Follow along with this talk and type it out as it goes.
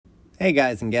Hey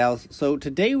guys and gals, so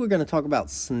today we're going to talk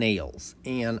about snails,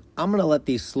 and I'm going to let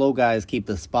these slow guys keep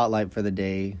the spotlight for the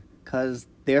day, because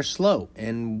they're slow,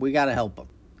 and we got to help them.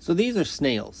 So these are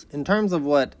snails. In terms of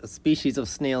what a species of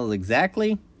snails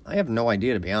exactly, I have no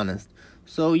idea to be honest,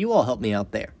 so you all help me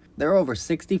out there. There are over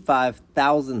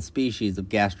 65,000 species of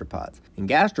gastropods, and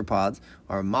gastropods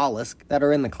are mollusks that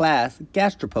are in the class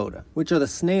Gastropoda, which are the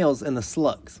snails and the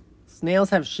slugs.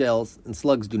 Snails have shells, and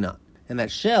slugs do not. And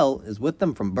that shell is with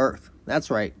them from birth. That's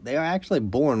right, they are actually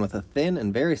born with a thin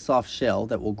and very soft shell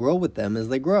that will grow with them as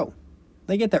they grow.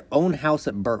 They get their own house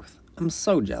at birth. I'm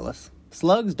so jealous.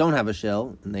 Slugs don't have a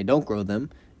shell, and they don't grow them,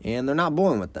 and they're not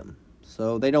born with them,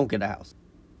 so they don't get a house.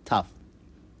 Tough.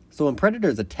 So when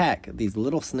predators attack these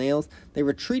little snails, they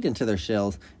retreat into their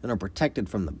shells and are protected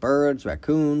from the birds,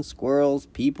 raccoons, squirrels,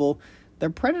 people.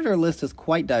 Their predator list is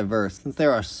quite diverse since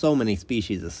there are so many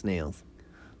species of snails.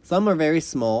 Some are very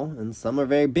small, and some are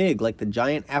very big, like the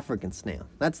giant African snail.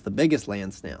 That's the biggest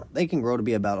land snail. They can grow to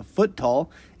be about a foot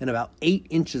tall and about 8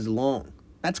 inches long.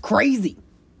 That's crazy!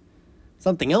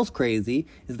 Something else crazy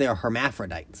is they are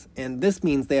hermaphrodites, and this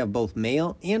means they have both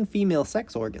male and female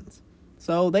sex organs.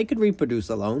 So they could reproduce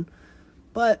alone,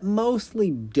 but mostly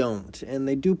don't, and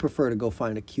they do prefer to go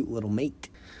find a cute little mate.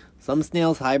 Some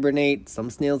snails hibernate,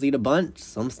 some snails eat a bunch,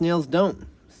 some snails don't.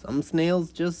 Some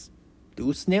snails just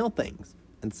do snail things.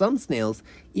 And some snails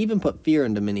even put fear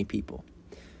into many people.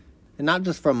 And not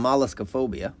just from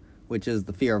molluscophobia, which is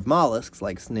the fear of mollusks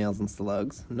like snails and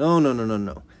slugs.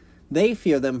 No. They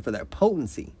fear them for their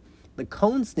potency. The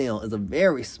cone snail is a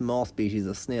very small species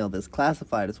of snail that is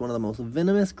classified as one of the most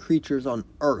venomous creatures on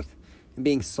Earth. And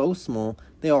being so small,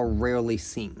 they are rarely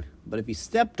seen. But if you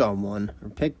stepped on one or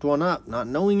picked one up, not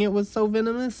knowing it was so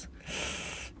venomous,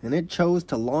 and it chose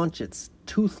to launch its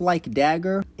tooth-like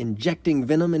dagger, injecting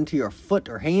venom into your foot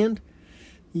or hand,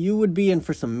 you would be in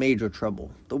for some major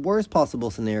trouble. The worst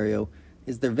possible scenario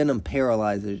is their venom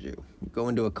paralyzes you. You go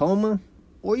into a coma,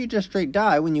 or you just straight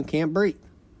die when you can't breathe.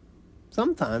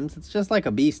 Sometimes it's just like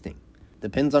a bee sting.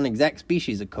 Depends on exact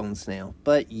species of cone snail,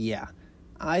 but yeah,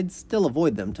 I'd still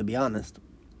avoid them to be honest.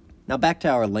 Now back to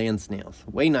our land snails.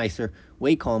 Way nicer,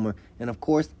 way calmer, and of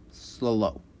course,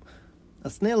 slow. A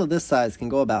snail of this size can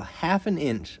go about half an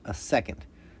inch a second,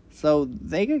 so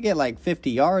they could get like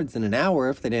 50 yards in an hour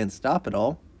if they didn't stop at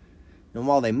all. And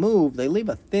while they move, they leave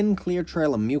a thin, clear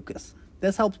trail of mucus.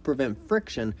 This helps prevent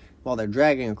friction while they're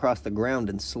dragging across the ground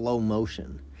in slow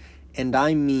motion. And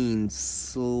I mean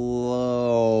slow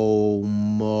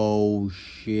motion.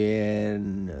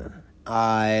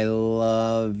 I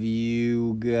love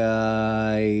you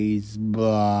guys.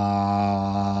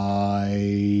 Bye.